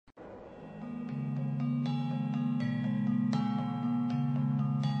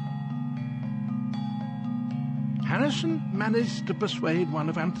Harrisson managed to persuade one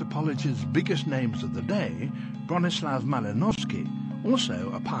of Anthropology's biggest names of the day, Bronislaw Malinowski,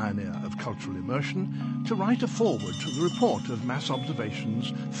 also a pioneer of cultural immersion, to write a foreword to the report of Mass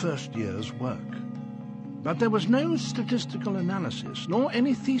Observation's first year's work. But there was no statistical analysis, nor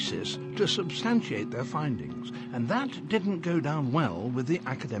any thesis to substantiate their findings, and that didn't go down well with the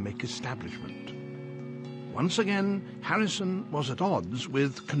academic establishment. Once again, Harrisson was at odds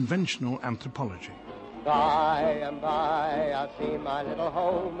with conventional anthropology. By and by, I'll see my little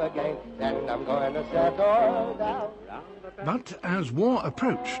home again, then I'm going to settle down. But as war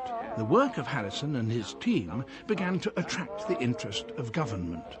approached, the work of Harrisson and his team began to attract the interest of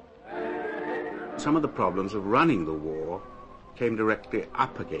government. Some of the problems of running the war came directly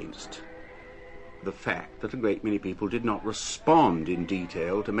up against the fact that a great many people did not respond in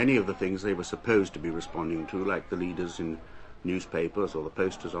detail to many of the things they were supposed to be responding to, like the leaders in newspapers or the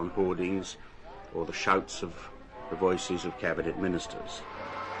posters on hoardings or the shouts of the voices of cabinet ministers.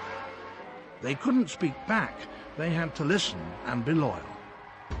 They couldn't speak back, they had to listen and be loyal.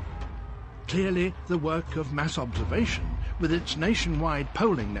 Clearly, the work of Mass Observation, with its nationwide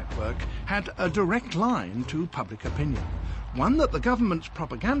polling network, had a direct line to public opinion, one that the government's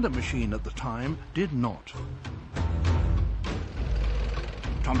propaganda machine at the time did not.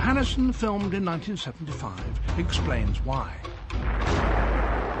 Tom Harrisson, filmed in 1975, explains why.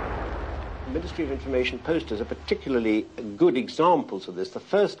 Ministry of Information posters are particularly good examples of this. The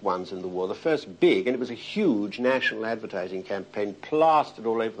first ones in the war, the first big, and it was a huge national advertising campaign plastered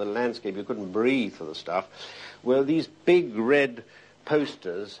all over the landscape, you couldn't breathe for the stuff, were these big red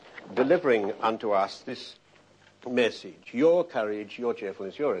posters delivering unto us this message: your courage, your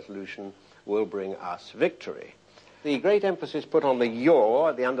cheerfulness, your resolution will bring us victory. The great emphasis put on the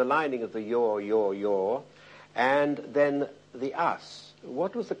your, the underlining of the your, and then the us.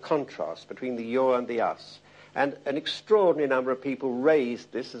 What was the contrast between the your and the us? And an extraordinary number of people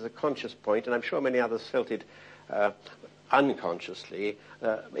raised this as a conscious point, and I'm sure many others felt it unconsciously.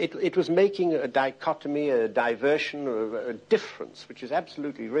 It was making a dichotomy, a diversion, a difference, which is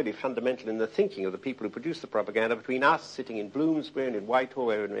absolutely really fundamental in the thinking of the people who produce the propaganda, between us sitting in Bloomsbury and in Whitehall,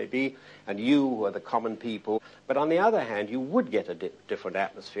 wherever it may be, and you, who are the common people. But on the other hand, you would get a different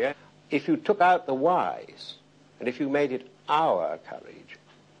atmosphere if you took out the whys, and if you made it our courage,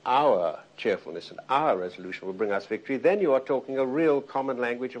 our cheerfulness, and our resolution will bring us victory, then you are talking a real common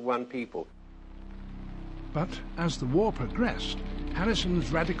language of one people. But as the war progressed,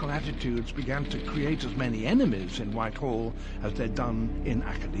 Harrison's radical attitudes began to create as many enemies in Whitehall as they'd done in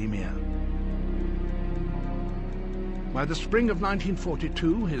academia. By the spring of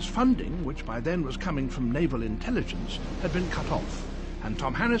 1942, his funding, which by then was coming from naval intelligence, had been cut off, and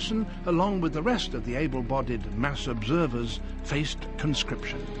Tom Harrisson, along with the rest of the able-bodied mass observers, faced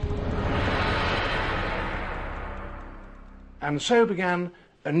conscription. And so began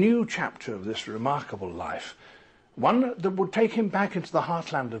a new chapter of this remarkable life, one that would take him back into the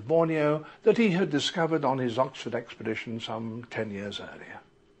heartland of Borneo that he had discovered on his Oxford expedition some 10 years earlier.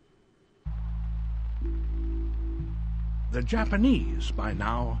 The Japanese, by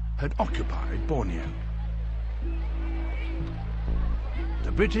now, had occupied Borneo.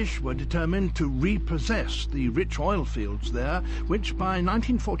 The British were determined to repossess the rich oil fields there, which by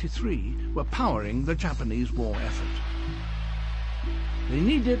 1943 were powering the Japanese war effort. They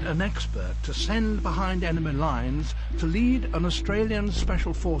needed an expert to send behind enemy lines to lead an Australian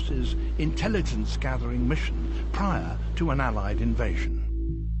Special Forces intelligence-gathering mission prior to an Allied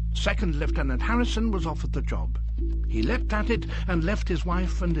invasion. Second Lieutenant Harrisson was offered the job. He leapt at it and left his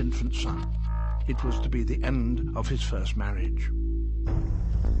wife and infant son. It was to be the end of his first marriage.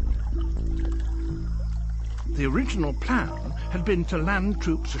 The original plan had been to land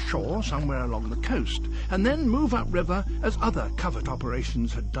troops ashore somewhere along the coast and then move upriver as other covert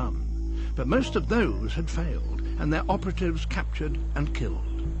operations had done. But most of those had failed and their operatives captured and killed.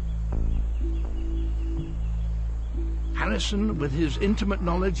 Harrisson, with his intimate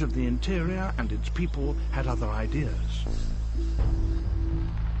knowledge of the interior and its people, had other ideas.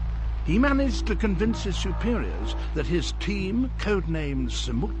 He managed to convince his superiors that his team, codenamed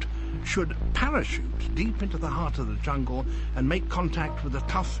Simut, should parachute deep into the heart of the jungle and make contact with the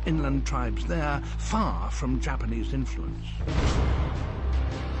tough inland tribes there, far from Japanese influence.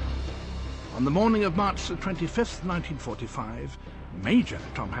 On the morning of March the 25th, 1945, Major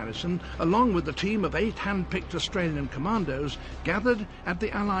Tom Harrisson, along with a team of 8 hand-picked Australian commandos, gathered at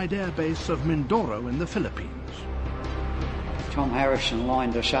the Allied air base of Mindoro in the Philippines. Tom Harrisson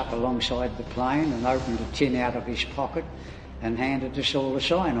lined us up alongside the plane and opened a tin out of his pocket and handed us all a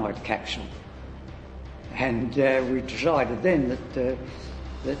cyanide capsule. And we decided then that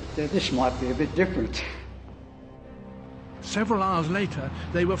this might be a bit different. Several hours later,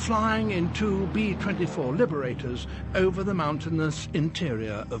 they were flying in two B-24 Liberators over the mountainous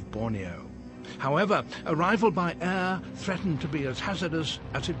interior of Borneo. However, arrival by air threatened to be as hazardous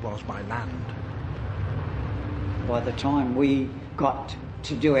as it was by land. By the time we got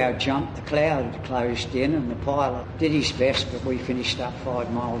to do our jump, the cloud had closed in and the pilot did his best, but we finished up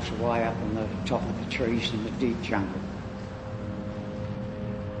 5 miles away up on the top of the trees in the deep jungle.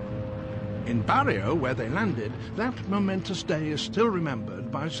 In Borneo, where they landed, that momentous day is still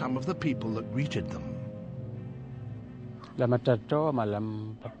remembered by some of the people that greeted them. One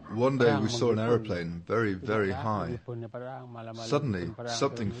day we saw an aeroplane very, very high. Suddenly,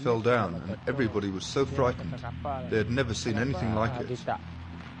 something fell down and everybody was so frightened. They had never seen anything like it.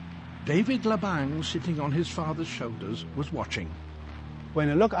 David Labang, sitting on his father's shoulders, was watching. When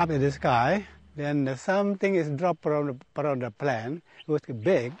you look up at the sky, then something is dropped around the plane. It was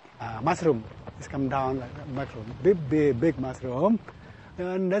big mushroom. It's come down like a mushroom, big mushroom.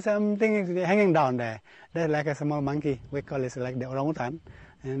 And there's something hanging down there. That's like a small monkey. We call it like the orangutan.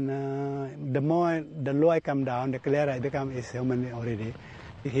 And the lower I come down, the clearer I become is human already.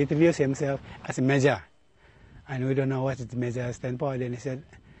 He introduced himself as a Major. And we don't know what is Major standpoint. Then he said,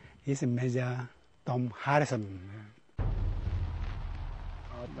 he's a Major Tom Harrisson.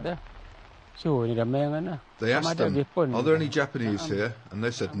 They asked them, are there any Japanese here? And they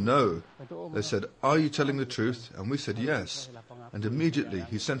said, no. They said, are you telling the truth? And we said, yes. And immediately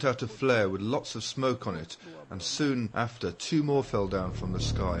he sent out a flare with lots of smoke on it, and soon after 2 more fell down from the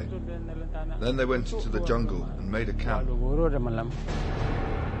sky. Then they went into the jungle and made a camp.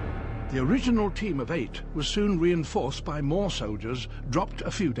 The original team of 8 was soon reinforced by more soldiers dropped a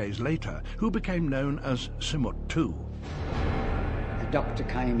few days later, who became known as Simut II. The doctor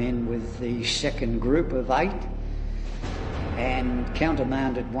came in with the second group of 8 and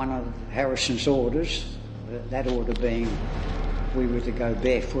countermanded one of Harrison's orders, that order being we were to go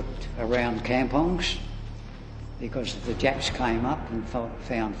barefoot around kampongs, because if the Japs came up and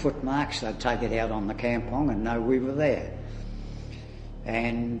found footmarks, they'd take it out on the kampong and know we were there.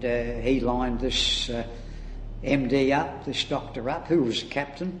 And he lined this MD up, this doctor up, who was a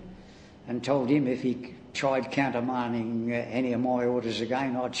captain, and told him if he tried countermanding any of my orders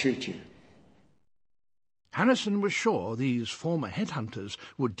again, I'd shoot you. Harrison was sure these former headhunters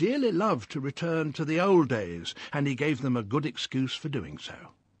would dearly love to return to the old days, and he gave them a good excuse for doing so.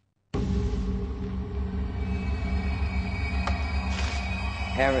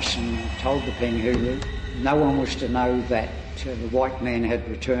 Harrison told the Penghulu no one was to know that the white men had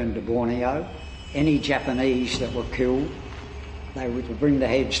returned to Borneo. Any Japanese that were killed, they were to bring the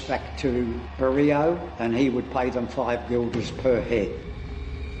heads back to Borneo, and he would pay them 5 guilders per head.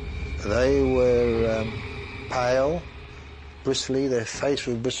 They were pale, bristly, their face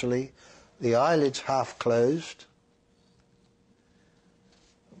was bristly, the eyelids half closed,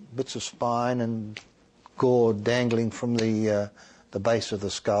 bits of spine and gore dangling from the base of the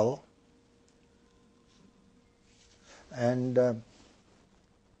skull. And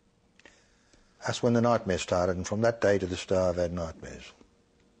that's when the nightmare started, and from that day to this day I've had nightmares.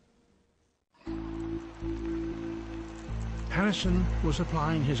 Harrison was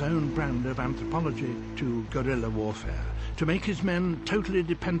applying his own brand of anthropology to guerrilla warfare, to make his men totally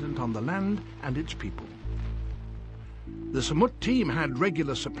dependent on the land and its people. The Samut team had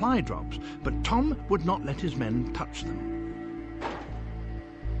regular supply drops, but Tom would not let his men touch them.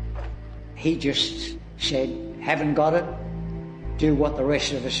 He just said, haven't got it, do what the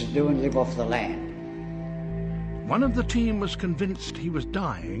rest of us are doing, live off the land. One of the team was convinced he was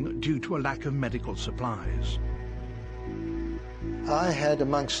dying due to a lack of medical supplies. I had,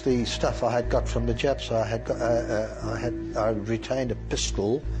 amongst the stuff I had got from the Japs, I retained a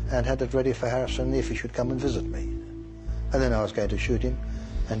pistol and had it ready for Harrison if he should come and visit me. And then I was going to shoot him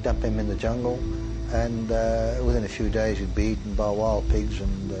and dump him in the jungle, and within a few days he'd be eaten by wild pigs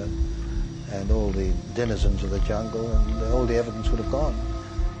and all the denizens of the jungle, and all the evidence would have gone.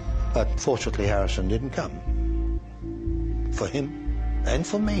 But fortunately Harrison didn't come. For him and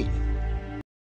for me.